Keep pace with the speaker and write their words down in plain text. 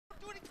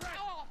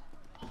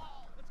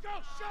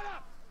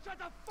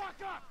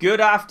Good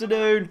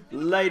afternoon,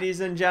 ladies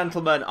and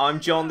gentlemen.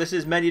 I'm John, this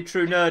is Many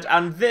True Nerd,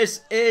 and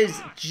this is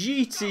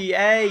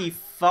GTA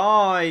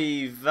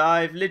 5.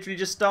 I've literally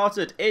just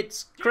started.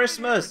 It's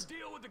Christmas.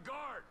 Deal with the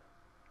guard.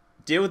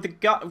 Deal with the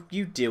guard?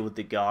 You deal with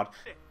the guard.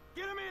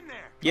 Get him in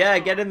there. Yeah,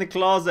 get in the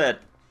closet.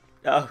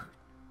 Oh.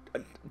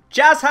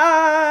 Jazz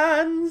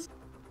hands!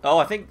 Oh,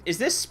 I think... Is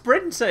this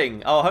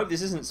sprinting? Oh, I hope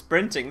this isn't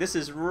sprinting. This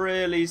is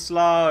really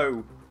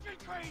slow.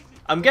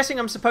 I'm guessing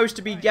I'm supposed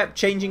to be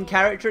changing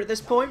character at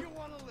this point.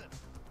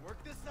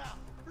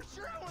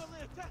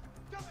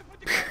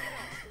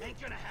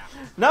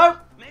 No!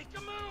 Make a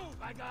move.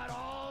 I got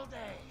all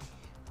day.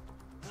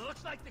 It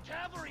looks like the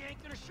cavalry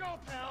ain't gonna show,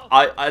 pal.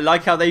 I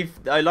like how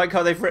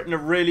they've written a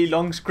really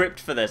long script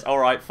for this. All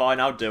right, fine,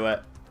 I'll do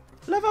it.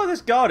 I love how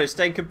this guard is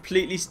staying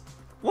completely.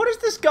 What is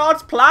this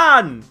guard's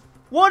plan?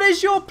 What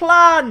is your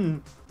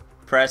plan?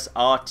 Press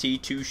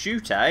RT to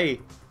shoot, eh?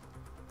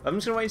 I'm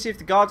just gonna wait and see if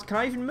the guards. Can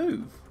I even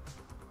move?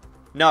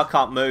 No, I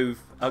can't move.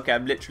 Okay,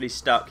 I'm literally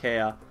stuck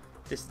here.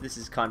 This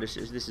is kind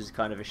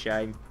of a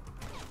shame.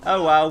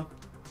 Oh well.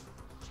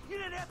 You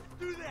didn't have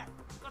to do that.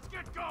 Let's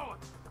get going.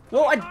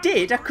 Well, I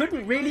did. I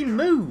couldn't really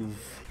move.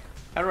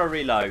 How do I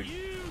reload?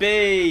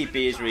 B.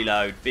 B is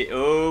reload. B.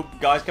 Oh,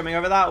 guys coming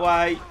over that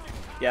way.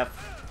 Yeah.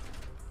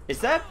 Is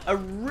there a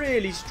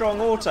really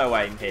strong auto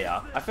aim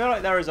here? I feel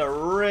like there is a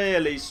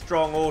really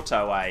strong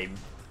auto aim.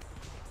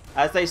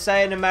 As they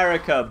say in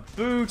America,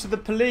 boo to the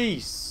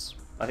police.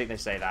 I think they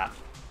say that.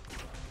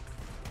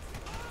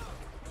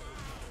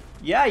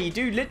 Yeah, you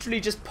do literally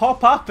just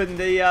pop up and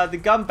the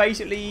gun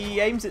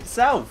basically aims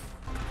itself.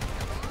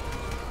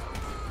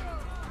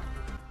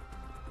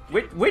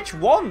 Which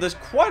one? There's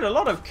quite a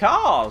lot of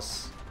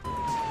cars.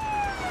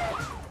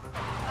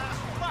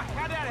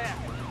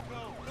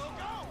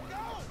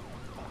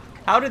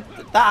 How did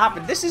that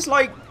happen? This is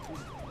like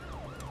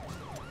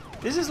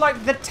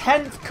the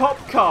 10th cop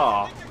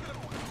car.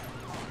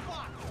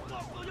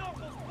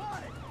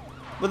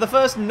 Were the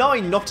first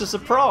 9 not a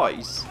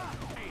surprise?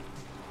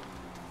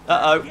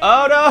 Uh-oh.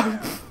 Oh, no!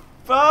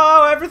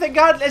 Oh, everything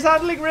is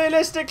handling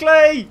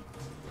realistically!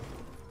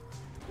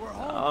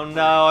 Oh,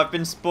 no. I've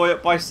been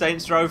spoilt by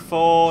Saints Row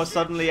 4.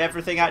 Suddenly,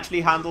 everything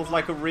actually handles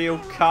like a real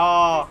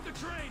car.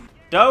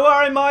 Don't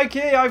worry,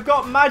 Mikey. I've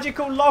got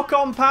magical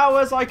lock-on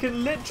powers. I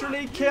can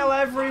literally kill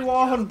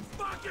everyone.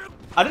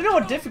 I don't know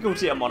what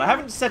difficulty I'm on. I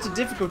haven't set a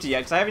difficulty yet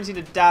because I haven't seen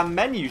a damn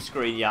menu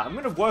screen yet. I'm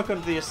going to work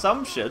under the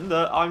assumption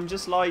that I'm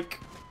just, like,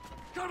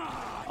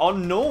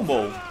 on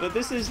normal. But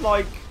this is,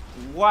 like...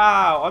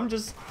 Wow, I'm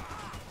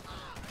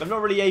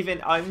not really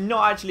aiming. I'm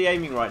not actually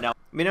aiming right now.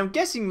 I mean, I'm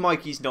guessing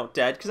Mikey's not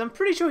dead because I'm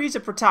pretty sure he's a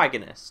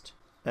protagonist.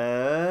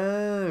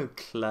 Oh,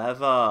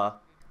 clever.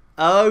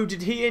 Oh,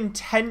 did he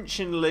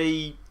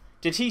intentionally...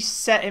 Did he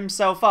set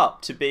himself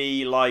up to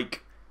be,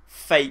 like,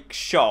 fake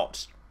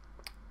shot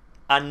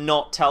and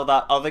not tell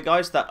that other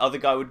guy so that other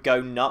guy would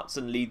go nuts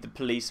and lead the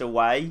police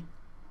away?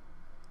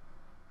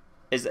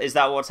 Is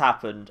that what's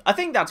happened? I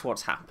think that's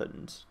what's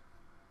happened.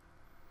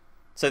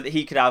 So that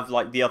he could have,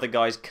 like, the other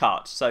guy's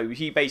cut. So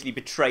he basically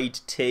betrayed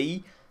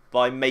T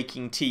by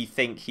making T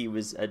think he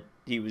was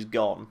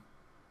gone.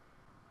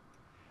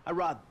 I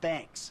robbed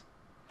banks.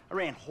 I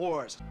ran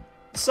whores.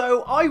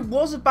 So I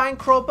was a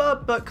bank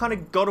robber, but kind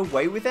of got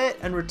away with it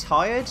and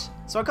retired.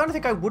 So I kind of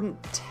think I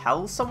wouldn't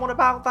tell someone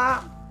about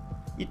that.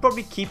 You'd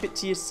probably keep it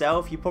to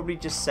yourself. You'd probably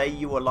just say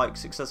you were, like,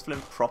 successful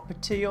in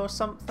property or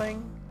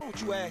something.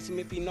 Don't you ask him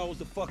if he knows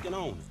the fucking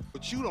owner.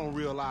 But you don't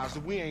realize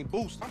that we ain't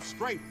boosted. I'm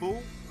straight,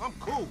 fool. I'm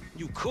cool.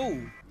 You cool?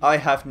 I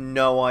have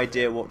no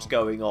idea what's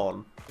going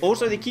on.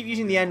 Also, they keep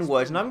using the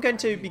N-word, and I'm going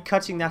to be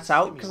cutting that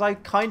out because I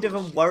kind of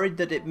am worried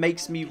that it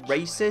makes me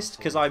racist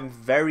because I'm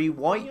very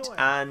white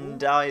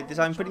and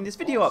I'm putting this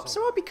video up.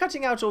 So I'll be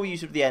cutting out all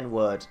use of the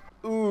N-word.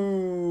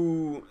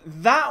 Ooh,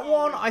 that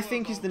one I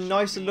think is the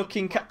nicer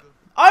looking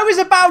I was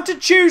about to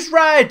choose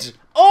red!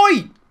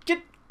 Oi!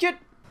 Get...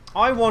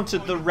 I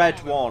wanted the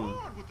red one.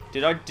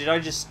 Did I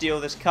just steal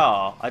this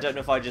car? I don't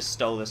know if I just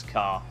stole this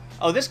car.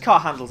 Oh, this car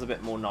handles a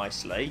bit more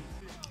nicely.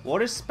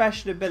 What is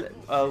special ability?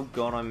 Oh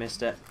god, I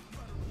missed it.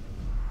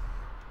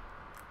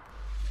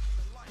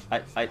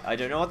 I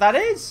don't know what that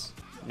is.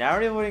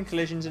 Narrowly avoiding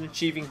collisions and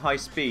achieving high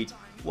speed.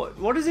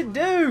 What does it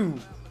do?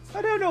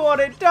 I don't know what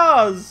it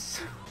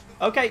does.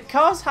 Okay,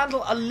 cars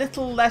handle a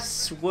little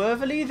less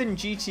swervily than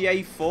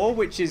GTA 4,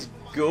 which is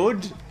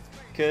good.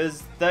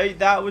 Because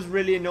that was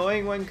really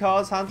annoying when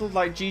cars handled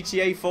like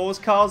GTA 4's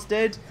cars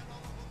did.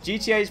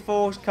 GTA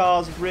 4's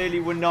cars really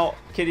were not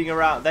kidding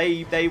around.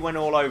 They went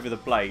all over the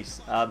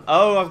place.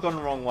 Oh, I've gone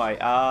the wrong way.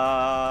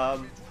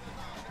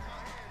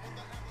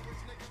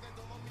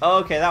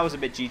 Okay, that was a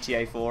bit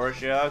GTA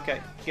 4-ish. Okay.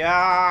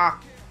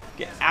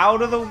 Get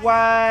out of the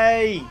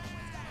way.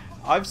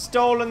 I've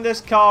stolen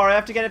this car. I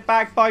have to get it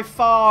back by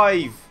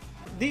 5.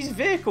 These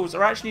vehicles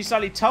are actually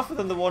slightly tougher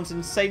than the ones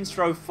in Saints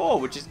Row 4,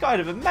 which is kind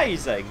of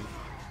amazing.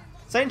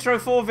 Saints Row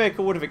 4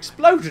 vehicle would have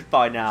exploded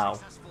by now.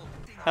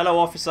 Hello,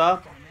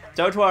 officer.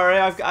 Don't worry,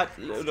 I've got...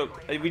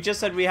 Look, we just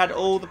said we had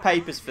all the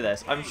papers for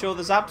this. I'm sure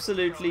there's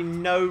absolutely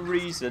no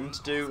reason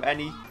to do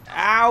any...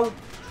 Ow!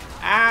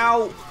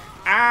 Ow!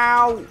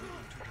 Ow!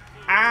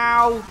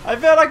 Ow! I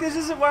feel like this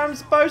isn't where I'm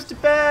supposed to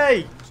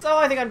be! So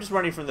I think I'm just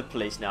running from the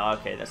police now.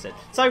 Okay, that's it.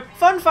 So,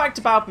 fun fact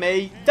about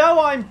me, though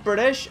I'm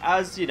British,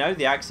 as, you know,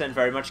 the accent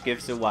very much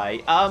gives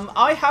away,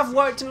 I have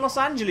worked in Los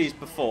Angeles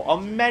before,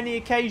 on many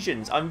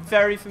occasions. I'm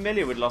very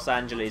familiar with Los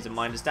Angeles, and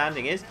my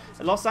understanding is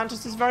that Los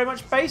Angeles is very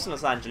much based in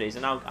Los Angeles.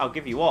 And I'll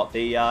give you what,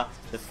 the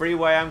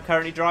freeway I'm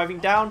currently driving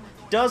down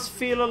does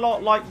feel a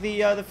lot like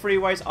the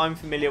freeways I'm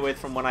familiar with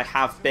from when I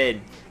have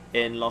been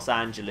in Los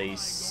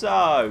Angeles.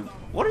 So,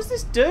 what does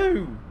this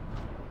do?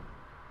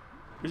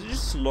 Is it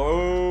just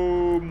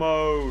slow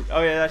mode?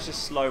 Oh yeah, that's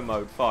just slow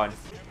mode. Fine.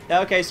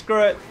 Okay,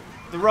 screw it.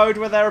 The road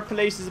where there are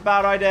police is a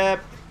bad idea.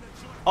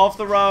 Off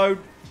the road.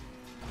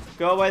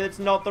 Go away, that's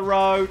not the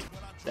road.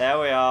 There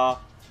we are.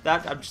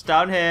 I'm just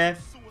down here.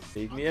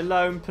 Leave me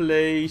alone,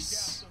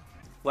 police.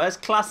 Where's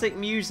classic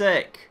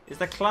music? Is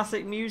there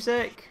classic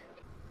music?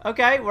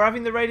 Okay, we're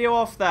having the radio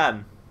off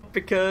then.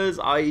 Because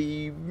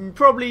I'm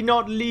probably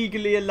not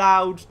legally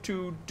allowed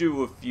to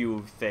do a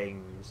few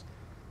things.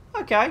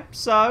 Okay,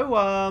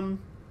 so,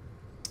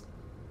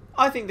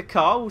 I think the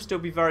car will still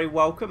be very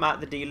welcome at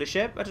the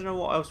dealership. I don't know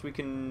what else we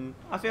can...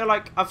 I feel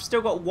like I've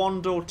still got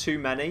one door too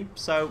many,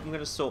 so I'm going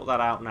to sort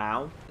that out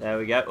now. There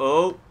we go.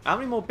 Oh, how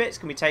many more bits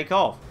can we take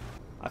off?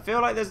 I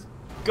feel like there's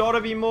got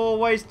to be more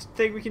ways to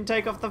think we can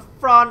take off the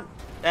front.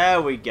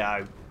 There we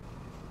go.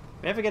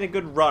 We never get a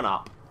good run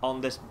up on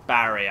this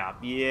barrier.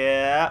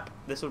 Yep,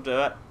 this will do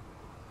it.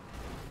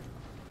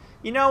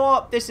 You know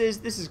what? This is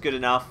good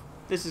enough.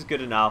 This is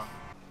good enough.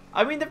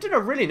 I mean, they've done a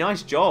really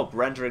nice job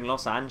rendering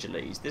Los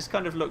Angeles. This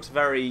kind of looks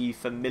very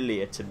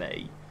familiar to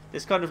me.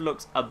 This kind of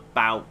looks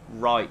about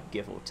right,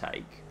 give or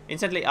take.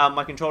 Incidentally,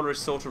 my controller is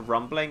sort of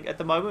rumbling at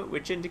the moment,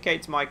 which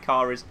indicates my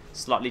car is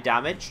slightly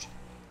damaged.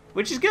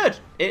 Which is good.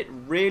 It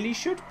really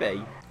should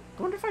be.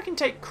 I wonder if I can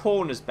take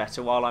corners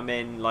better while I'm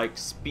in, like,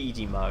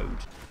 speedy mode.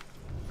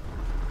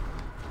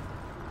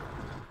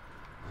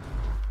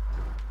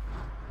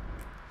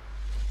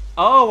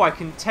 Oh, I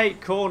can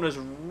take corners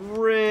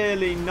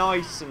really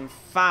nice and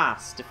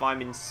fast if I'm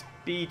in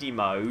speedy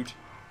mode.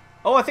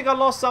 Oh, I think I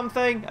lost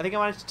something. I think I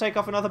managed to take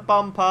off another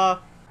bumper.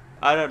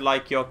 I don't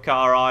like your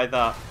car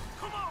either.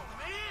 Come on,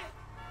 man!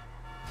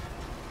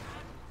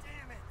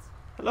 Damn it!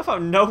 I love how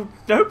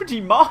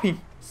nobody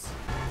minds.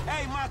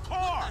 Hey, my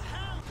car!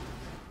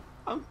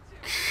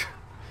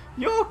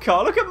 Your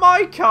car? Look at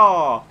my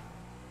car.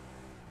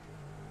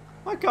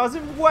 My car's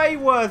in way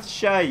worse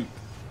shape.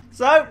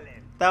 So,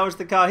 that was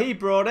the car he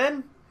brought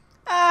in.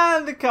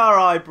 And the car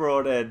I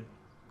brought in.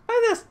 Look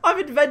at this. I've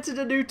invented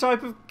a new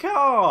type of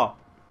car.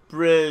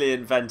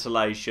 Brilliant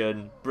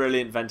ventilation.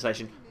 Brilliant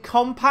ventilation.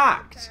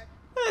 Compact.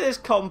 Look at this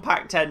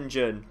compact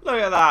engine. Look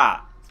at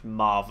that. It's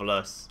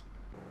marvellous.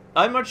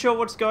 I'm not sure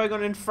what's going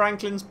on in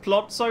Franklin's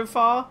plot so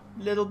far.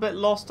 A little bit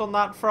lost on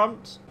that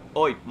front.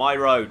 Oi, my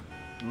road.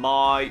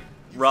 My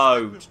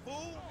road.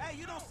 Hey,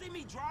 you don't see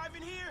me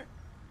driving here?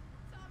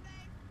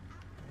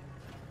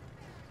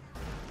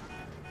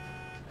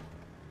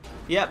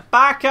 Yeah,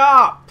 back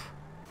up!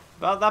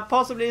 Well, that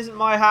possibly isn't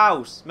my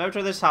house. Maybe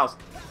try this house.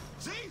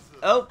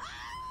 Oh!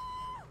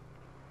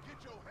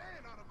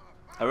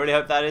 I really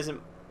hope that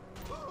isn't...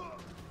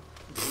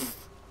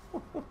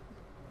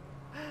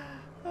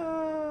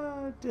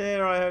 Oh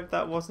dear, I hope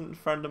that wasn't a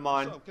friend of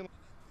mine.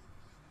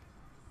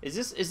 Is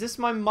this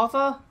my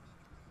mother?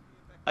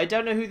 I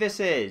don't know who this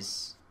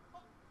is.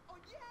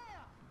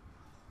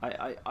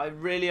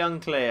 I'm really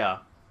unclear.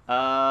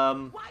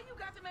 Why you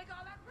got to make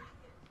all that racket?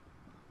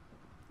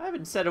 I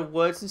haven't said a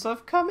word since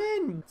I've come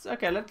in.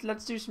 Okay,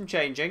 let's do some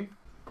changing.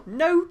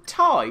 No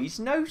ties,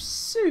 no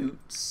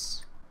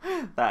suits.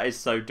 That is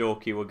so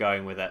dorky, we're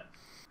going with it.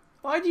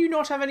 Why do you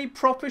not have any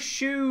proper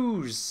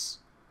shoes?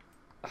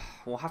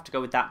 We'll have to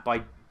go with that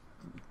by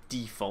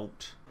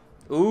default.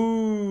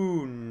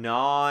 Ooh,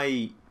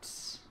 night.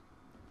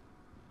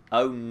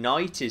 Oh,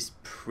 night is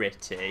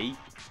pretty.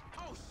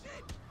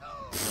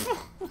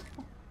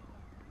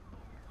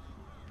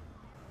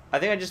 I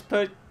think I just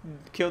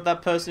killed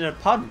that person in a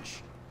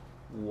punch.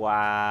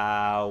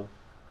 Wow.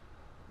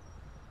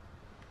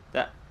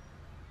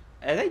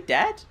 Are they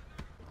dead?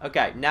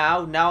 Okay,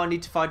 now I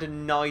need to find a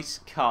nice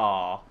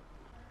car.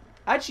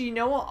 Actually, you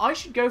know what? I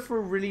should go for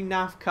a really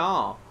naff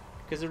car.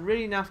 Because a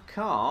really naff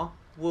car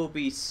will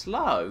be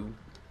slow.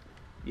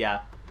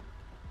 Yeah.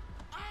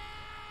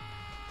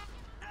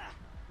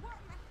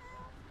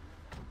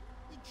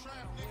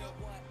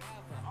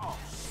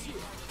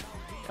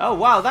 Oh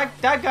wow, that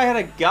guy had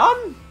a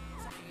gun?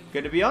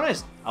 Gonna be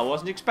honest, I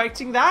wasn't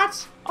expecting that.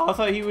 I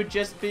thought he would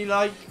just be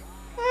like,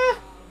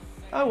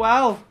 oh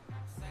well.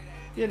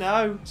 You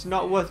know, it's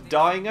not worth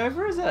dying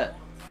over, is it?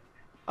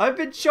 I've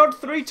been shot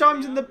 3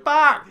 times in the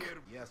back.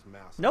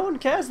 No one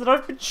cares that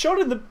I've been shot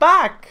in the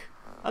back.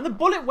 And the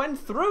bullet went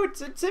through.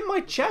 It's in my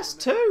chest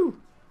too.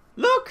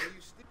 Look.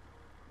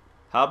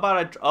 How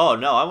about oh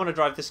no, I want to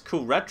drive this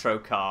cool retro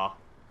car.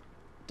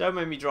 Don't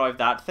make me drive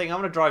that thing. I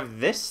want to drive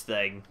this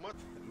thing.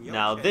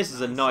 Now, this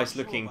is a nice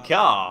looking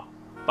car.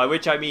 By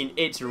which I mean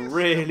it's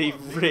really,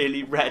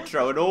 really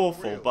retro and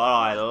awful, but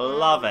I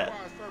love it.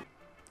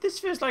 This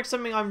feels like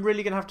something I'm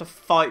really going to have to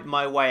fight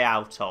my way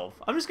out of.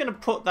 I'm just going to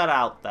put that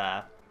out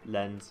there.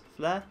 Lens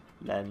flare,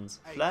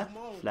 lens flare,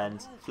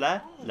 lens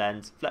flare,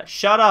 lens flare.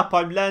 Shut up,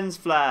 I'm lens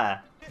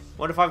flare.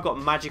 What if I've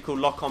got magical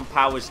lock-on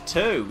powers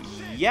too?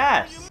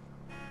 Yes!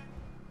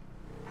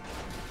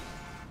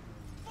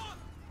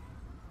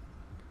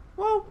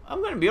 Well, I'm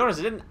going to be honest,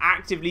 I didn't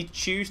actively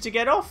choose to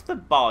get off the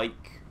bike.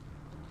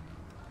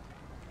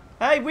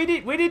 Hey, we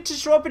need to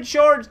swap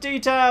insurance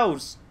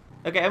details!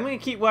 Okay, I'm going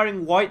to keep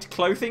wearing white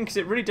clothing because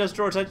it really does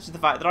draw attention to the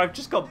fact that I've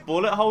just got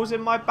bullet holes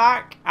in my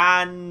back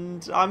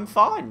and I'm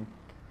fine.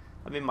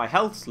 I mean, my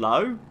health's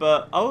low,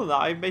 but other than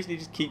that, I basically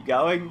just keep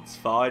going. It's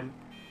fine.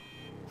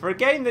 For a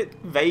game that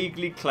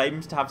vaguely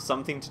claims to have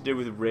something to do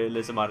with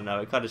realism, I don't know,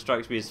 it kind of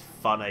strikes me as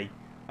funny.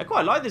 I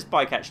quite like this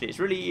bike, actually.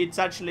 It's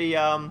actually,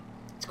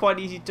 it's quite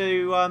easy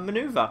to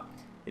maneuver.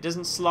 It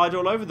doesn't slide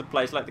all over the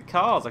place like the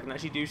cars. I can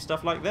actually do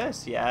stuff like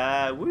this.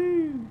 Yeah,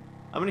 woo!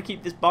 I'm going to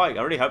keep this bike.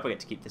 I really hope I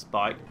get to keep this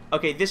bike.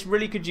 Okay, this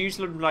really could use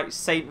some like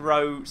Saints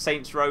Row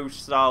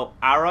style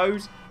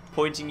arrows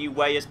pointing you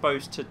where you're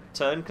supposed to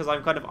turn, because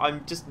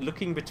I'm just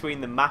looking between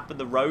the map and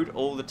the road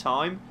all the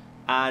time,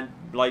 and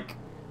like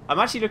I'm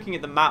actually looking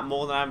at the map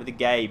more than I am at the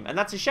game, and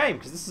that's a shame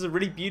because this is a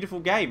really beautiful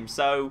game.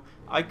 So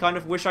I kind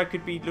of wish I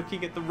could be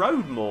looking at the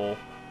road more.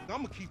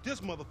 I'm gonna keep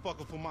this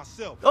motherfucker for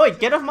myself. Oi,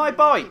 get off my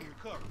bike!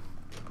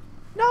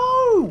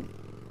 No!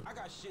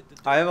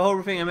 I have a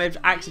horrible thing. I may have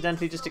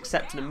accidentally just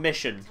accepted a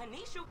mission.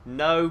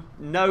 No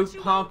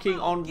parking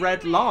on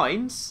red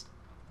lines.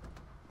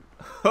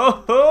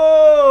 Ho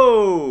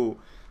ho!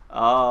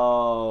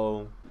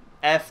 Oh,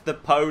 F the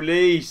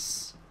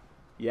police.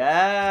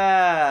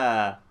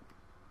 Yeah.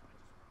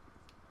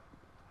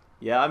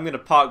 Yeah, I'm gonna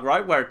park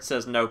right where it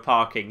says no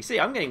parking. See,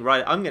 I'm getting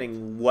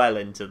well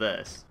into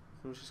this.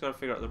 I'm just gotta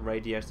figure out the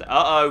radio set.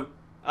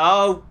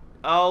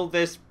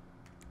 This.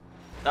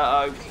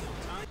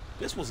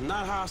 This was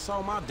not how I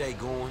saw my day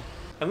going.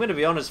 I'm going to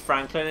be honest,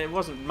 Franklin, it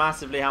wasn't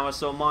massively how I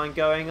saw mine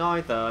going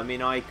either. I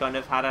mean, I kind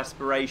of had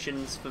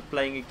aspirations for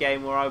playing a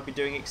game where I would be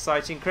doing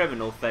exciting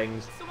criminal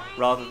things,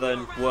 rather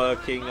than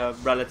working a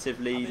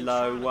relatively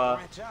low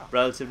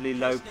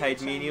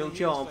paid menial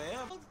job.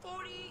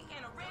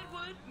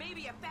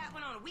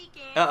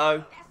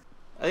 Uh-oh.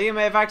 I think I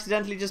may have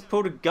accidentally just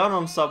pulled a gun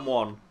on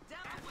someone.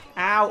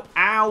 Ow,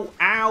 ow,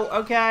 ow.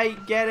 Okay,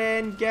 get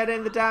in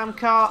the damn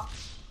car.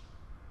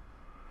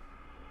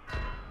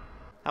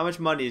 How much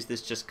money has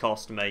this just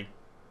cost me?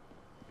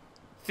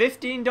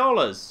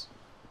 $15.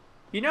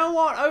 You know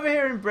what? Over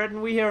here in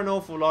Britain, we hear an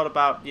awful lot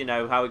about, you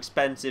know, how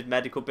expensive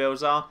medical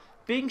bills are.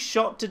 Being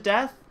shot to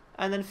death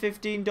and then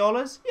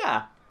 $15?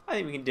 Yeah, I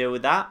think we can deal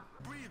with that.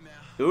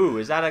 Ooh,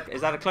 is that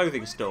a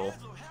clothing store?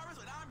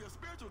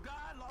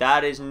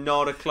 That is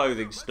not a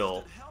clothing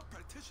store.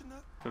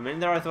 For a minute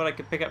there, I thought I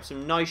could pick up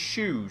some nice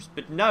shoes,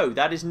 but no,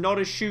 that is not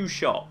a shoe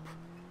shop.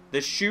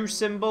 The shoe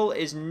symbol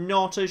is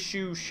not a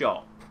shoe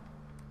shop.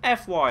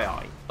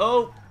 FYI.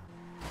 Oh.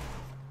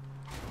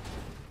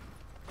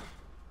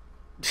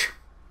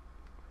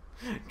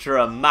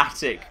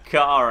 Dramatic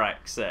car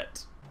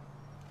exit.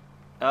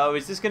 Oh,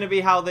 is this going to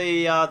be how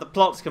the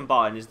plots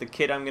combine? Is the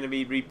kid I'm going to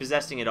be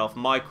repossessing it off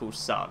Michael's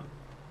son?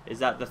 Is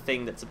that the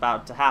thing that's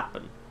about to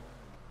happen?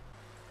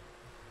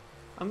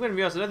 I'm going to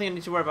be honest, I don't think I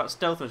need to worry about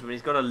stealthness when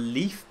he's got a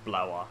leaf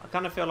blower. I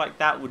kind of feel like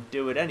that would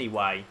do it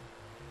anyway.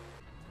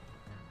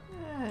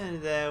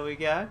 And there we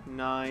go.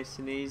 Nice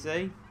and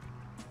easy.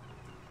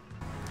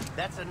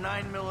 That's a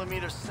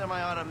 9mm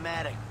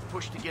semi-automatic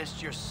pushed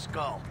against your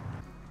skull.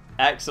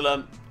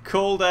 Excellent.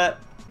 Called it.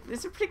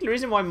 There's a particular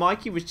reason why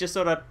Mikey was just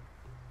sort of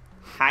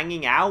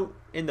hanging out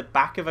in the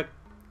back of a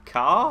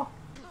car.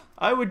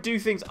 I would do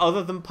things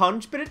other than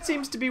punch, but it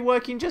seems to be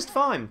working just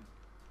fine.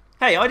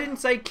 Hey, I didn't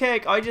say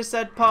kick, I just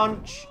said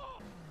punch.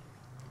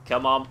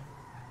 Come on.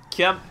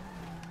 Come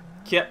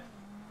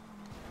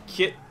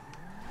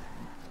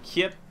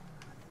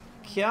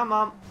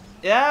on.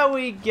 There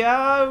we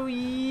go.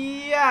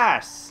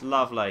 Yes.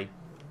 Lovely.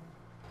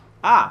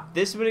 Ah,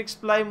 this would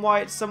explain why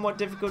it's somewhat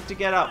difficult to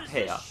get up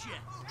here.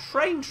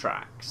 Train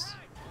tracks.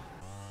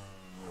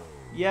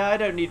 Yeah, I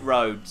don't need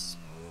roads.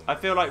 I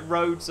feel like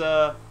roads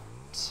are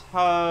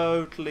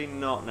totally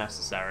not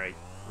necessary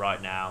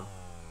right now.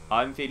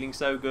 I'm feeling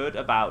so good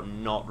about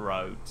not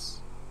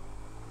roads.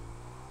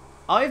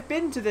 I've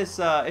been to this,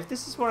 if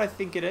this is what I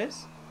think it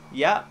is.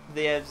 Yeah,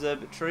 the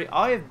observatory.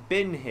 I have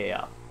been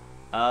here.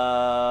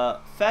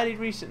 Fairly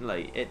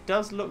recently. It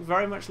does look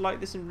very much like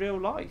this in real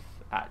life,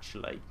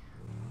 actually.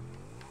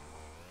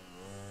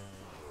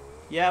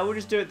 Yeah, we'll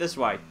just do it this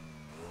way.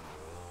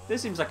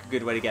 This seems like a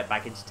good way to get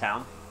back into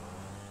town.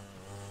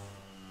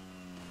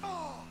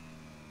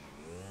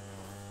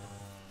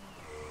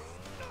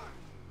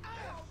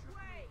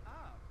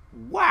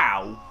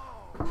 Wow!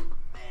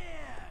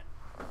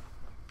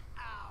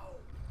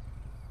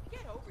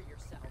 Get over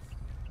yourself.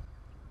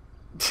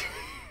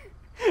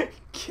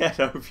 Get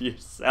over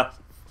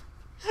yourself.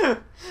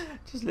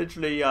 Just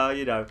literally,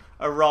 you know,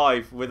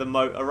 arrive on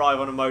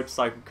a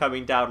motorcycle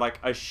coming down like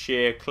a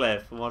sheer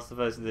cliff. And what's the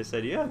first thing they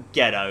said? Yeah,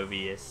 get over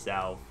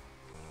yourself.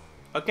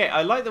 Okay,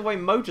 I like the way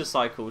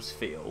motorcycles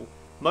feel.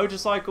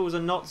 Motorcycles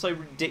are not so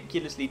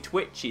ridiculously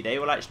twitchy. They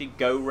will actually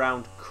go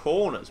round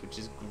corners, which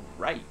is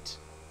great.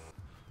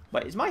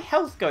 Wait, is my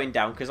health going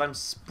down because I'm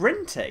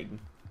sprinting?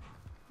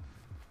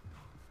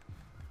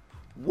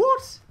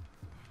 What?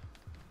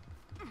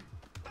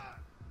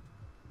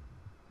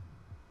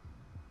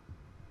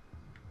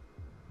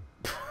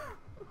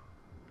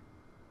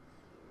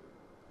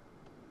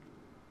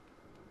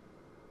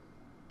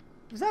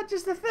 Is that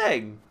just a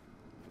thing?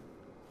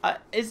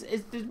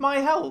 Is my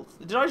health?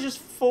 Did I just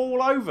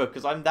fall over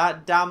because I'm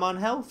that damn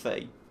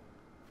unhealthy?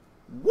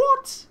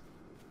 What?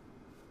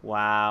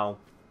 Wow.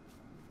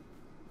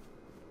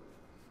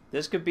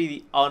 This could be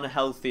the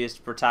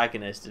unhealthiest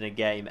protagonist in a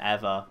game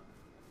ever.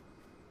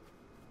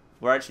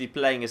 We're actually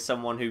playing as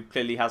someone who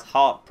clearly has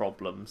heart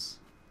problems.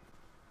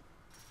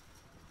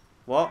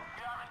 What?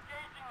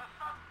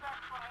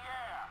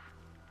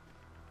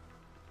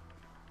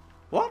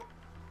 What?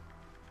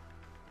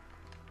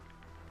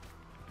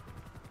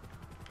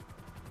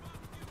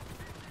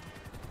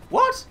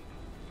 What?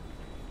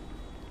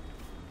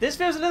 This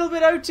feels a little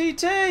bit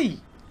OTT.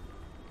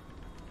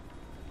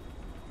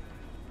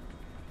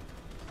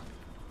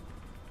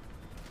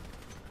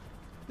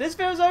 This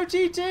feels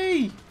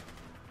OTT.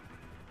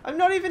 I'm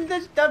not even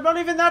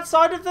that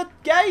side of the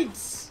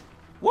gates.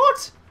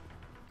 What?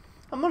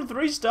 I'm on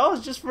 3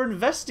 stars just for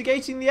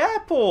investigating the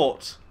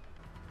airport.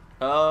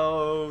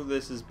 Oh,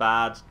 this is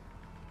bad.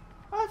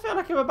 I feel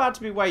like I'm about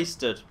to be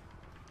wasted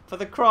for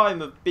the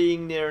crime of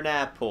being near an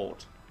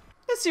airport.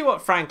 Let's see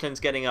what Franklin's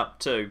getting up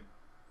to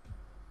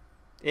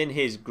in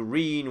his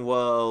green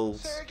world.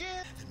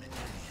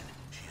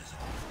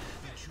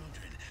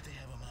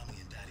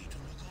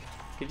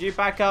 Could you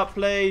back up,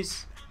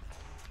 please?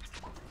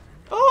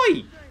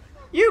 Oi!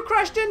 You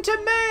crashed into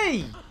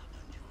me!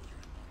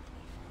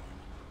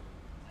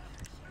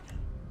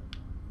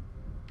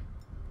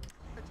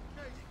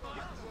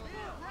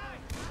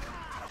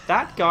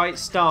 That guy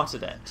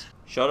started it.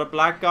 Shot a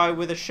black guy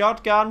with a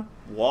shotgun,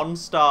 1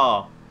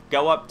 star.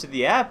 Go up to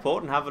the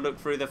airport and have a look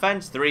through the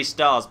fence, 3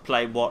 stars,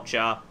 plane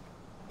watcher.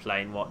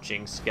 Plane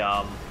watching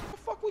scum. The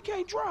fuck we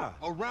can't drive?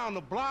 Around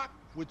the block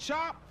with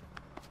Chop?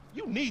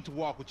 You need to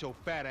walk with your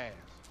fat ass.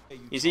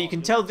 You see, you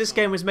can tell this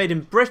game was made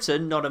in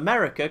Britain, not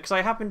America, because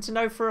I happen to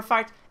know for a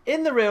fact,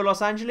 in the real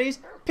Los Angeles,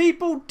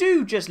 people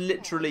do just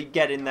literally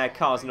get in their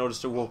cars in order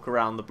to walk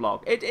around the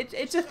block.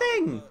 It's a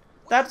thing.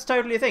 That's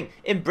totally a thing.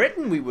 In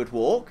Britain, we would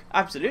walk.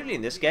 Absolutely,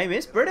 in this game,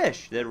 it's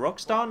British. They're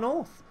Rockstar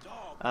North.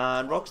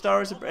 And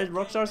Rockstar is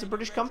a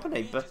British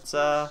company,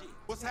 but,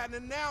 What's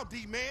happening now,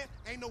 D-man?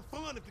 Ain't no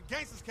fun if the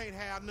gangsters can't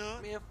have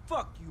none. Man,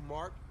 fuck you,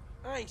 Mark.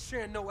 I ain't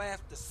sharing no ass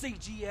to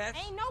CGF.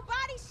 Ain't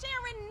nobody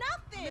sharing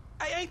nothing.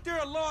 Hey, ain't there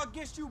a law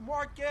against you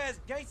mark-ass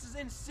gangsters,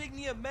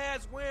 insignia,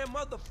 mask-wearing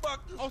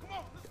motherfuckers? Oh, come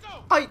on, let's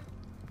go.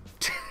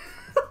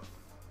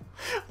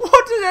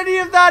 What did any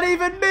of that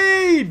even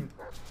mean?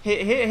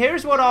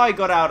 Here's what I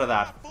got out of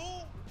that.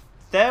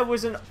 There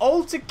was an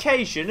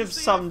altercation of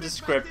some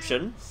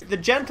description. The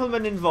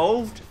gentlemen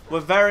involved were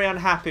very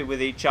unhappy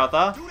with each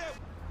other.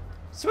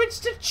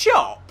 Switch to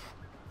Chop.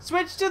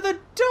 Switch to the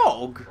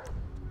dog.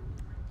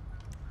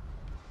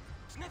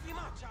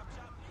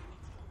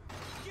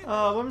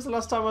 Oh, when was the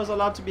last time I was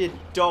allowed to be a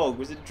dog?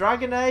 Was it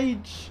Dragon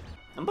Age?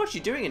 I'm not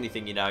actually doing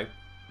anything, you know.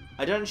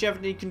 I don't actually have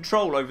any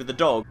control over the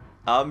dog.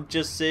 I'm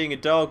just seeing a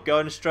dog go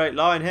in a straight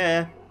line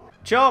here.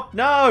 Chop,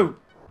 no!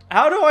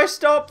 How do I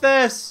stop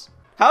this?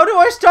 How do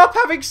I stop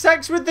having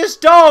sex with this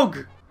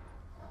dog?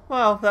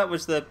 Well, that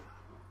was the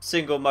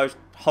single most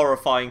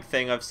horrifying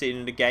thing I've seen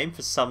in a game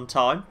for some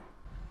time.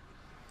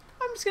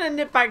 I'm just going to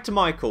nip back to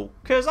Michael,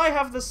 because I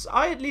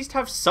at least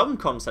have some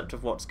concept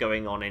of what's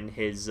going on in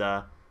his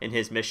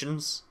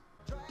missions.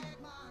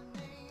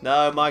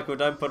 No, Michael,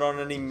 don't put on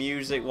any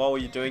music while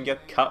you're doing your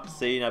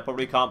cutscene. I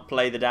probably can't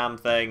play the damn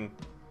thing.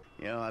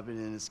 You know, I've been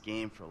in this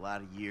game for a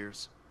lot of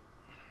years,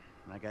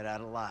 and I got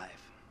out alive.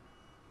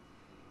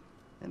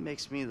 That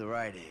makes me the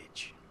right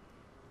age.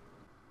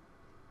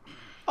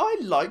 I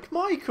like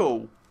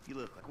Michael. You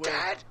look like...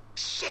 Dad?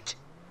 Shit!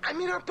 I'm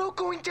in our boat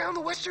going down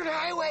the Western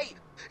Highway.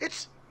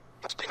 It's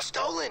been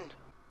stolen.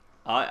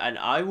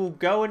 I will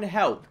go and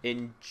help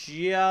in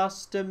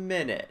just a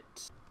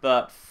minute.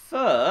 But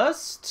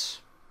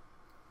first...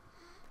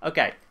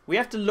 Okay, we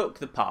have to look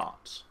the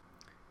part.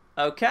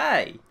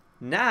 Okay,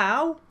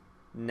 now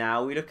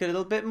we look a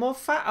little bit more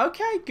fat.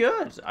 Okay,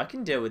 good. I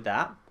can deal with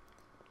that.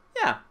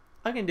 Yeah,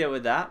 I can deal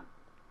with that.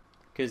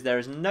 Because there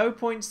is no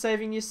point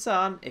saving your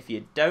son if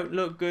you don't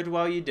look good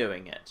while you're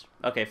doing it.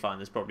 Okay, fine,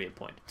 there's probably a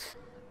point.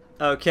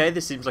 Okay,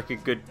 this seems like a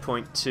good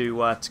point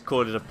to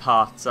call it a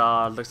part.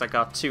 Looks like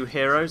our two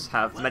heroes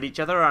have met each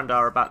other and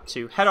are about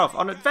to head off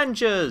on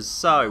adventures.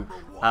 So,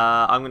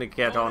 I'm going to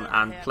get on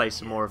and play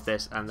some more of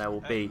this, and there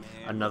will be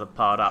another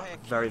part up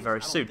very,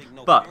 very soon.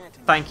 But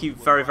thank you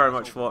very, very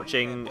much for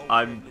watching.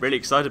 I'm really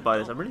excited by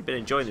this. I've really been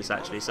enjoying this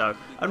actually. So,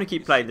 I'm going to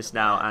keep playing this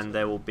now, and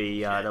there'll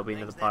be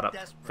another part up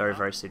very,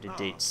 very soon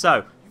indeed.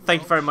 So,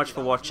 thank you very much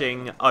for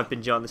watching. I've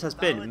been John. This has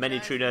been Many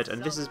True Nerd,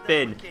 and this has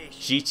been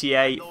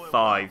GTA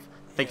 5.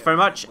 Thank you very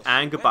much,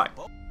 and goodbye.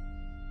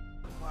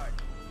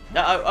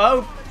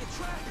 Oh!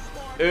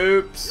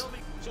 Oops.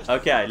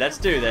 Okay, let's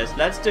do this.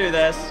 Let's do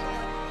this.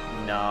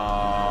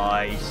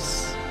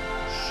 Nice.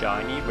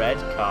 Shiny red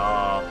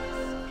car.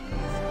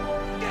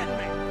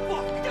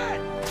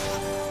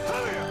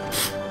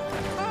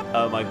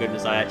 Oh my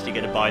goodness, I actually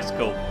get a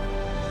bicycle.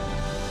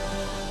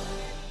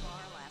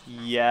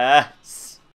 Yeah.